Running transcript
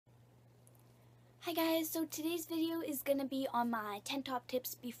Hi guys, so today's video is going to be on my 10 top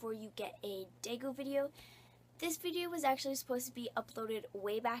tips before you get a Dago video. This video was actually supposed to be uploaded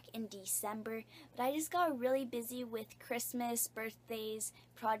way back in December, but I just got really busy with Christmas, birthdays,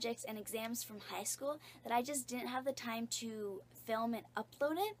 projects, and exams from high school that I just didn't have the time to film and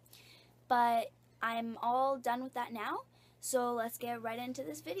upload it. But I'm all done with that now, so let's get right into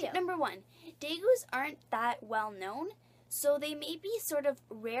this video. Tip number 1, Dagoos aren't that well known. So they may be sort of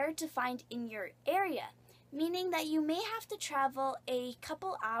rare to find in your area, meaning that you may have to travel a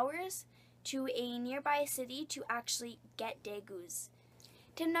couple hours to a nearby city to actually get Dagoos.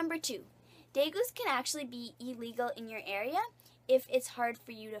 Tip number 2, Dagoos can actually be illegal in your area if it's hard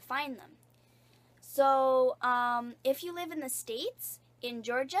for you to find them. So if you live in the States, in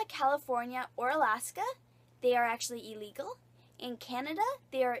Georgia, California, or Alaska, they are actually illegal. In Canada,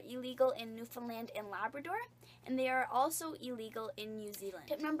 they are illegal in Newfoundland and Labrador, and they are also illegal in New Zealand.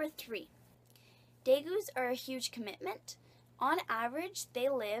 Tip number 3, Dagoos are a huge commitment. On average, they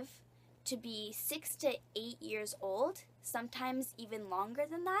live to be 6 to 8 years old, sometimes even longer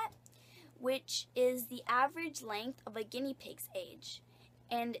than that, which is the average length of a guinea pig's age,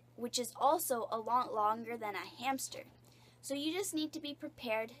 and which is also a lot longer than a hamster. So you just need to be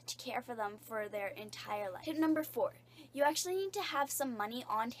prepared to care for them for their entire life. Tip number 4, you actually need to have some money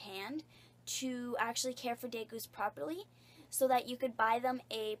on hand to actually care for Dagoos properly, so that you could buy them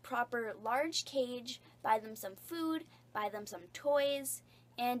a proper large cage, buy them some food, buy them some toys,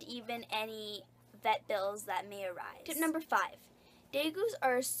 and even any vet bills that may arise. Tip number 5, Dagoos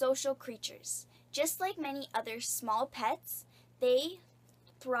are social creatures. Just like many other small pets, they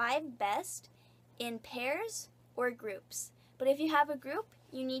thrive best in pairs or groups. But if you have a group,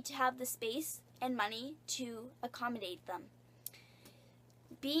 you need to have the space and money to accommodate them.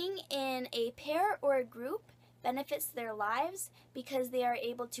 Being in a pair or a group benefits their lives because they are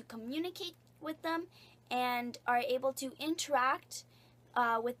able to communicate with them and are able to interact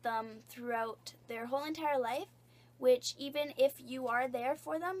with them throughout their whole entire life, which even if you are there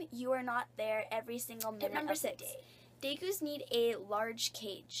for them, you are not there every single minute. Tip number 6, Dagoos need a large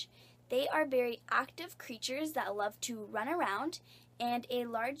cage. They are very active creatures that love to run around, and a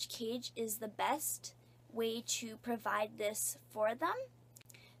large cage is the best way to provide this for them.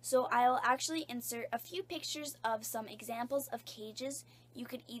 So I will actually insert a few pictures of some examples of cages you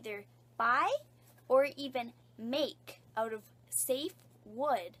could either buy or even make out of safe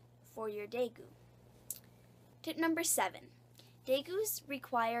wood for your Dago. Tip number 7, Dagoos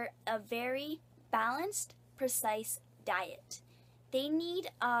require a very balanced, precise diet. They need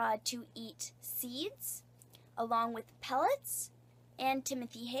to eat seeds along with pellets and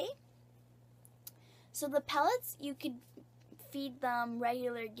Timothy hay. So the pellets, you could feed them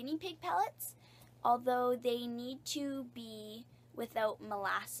regular guinea pig pellets, although they need to be without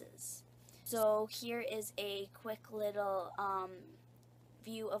molasses. So here is a quick little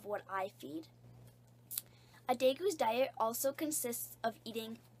view of what I feed. A Dagoos diet also consists of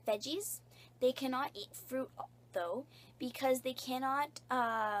eating veggies. They cannot eat fruit though, because they cannot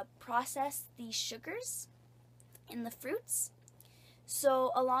process the sugars in the fruits.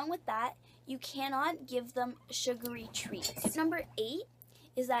 So along with that, you cannot give them sugary treats. Tip number 8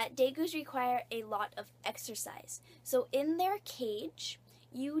 is that Dagoos require a lot of exercise. So in their cage,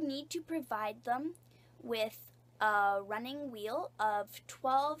 you need to provide them with a running wheel of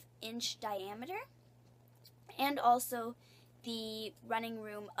 12-inch diameter and also the running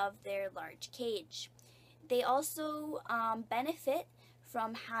room of their large cage. They also benefit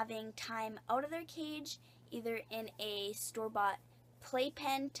from having time out of their cage, either in a store-bought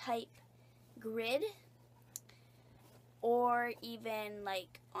playpen type grid or even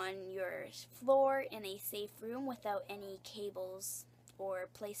like on your floor in a safe room without any cables or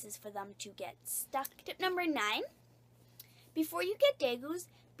places for them to get stuck. Tip number 9, before you get Dagoos,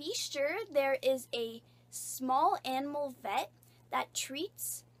 be sure there is a small animal vet that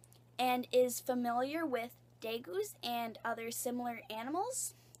treats and is familiar with Dagoos and other similar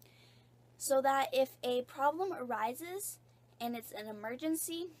animals, so that if a problem arises and it's an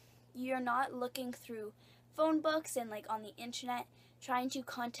emergency, you're not looking through phone books and like on the internet trying to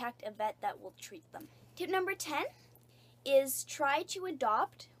contact a vet that will treat them. Tip number 10 is try to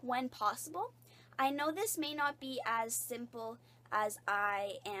adopt when possible. I know this may not be as simple as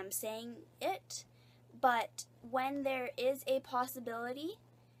I am saying it, but when there is a possibility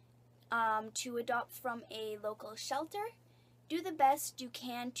to adopt from a local shelter, do the best you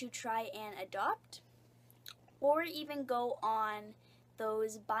can to try and adopt, or even go on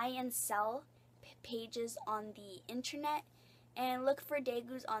those buy and sell pages on the internet and look for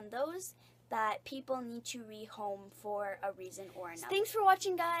Dagoos on those that people need to rehome for a reason or another. So thanks for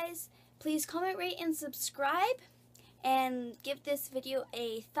watching, guys. Please comment, rate, and subscribe, and give this video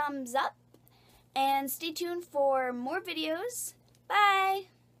a thumbs up, and stay tuned for more videos. Bye!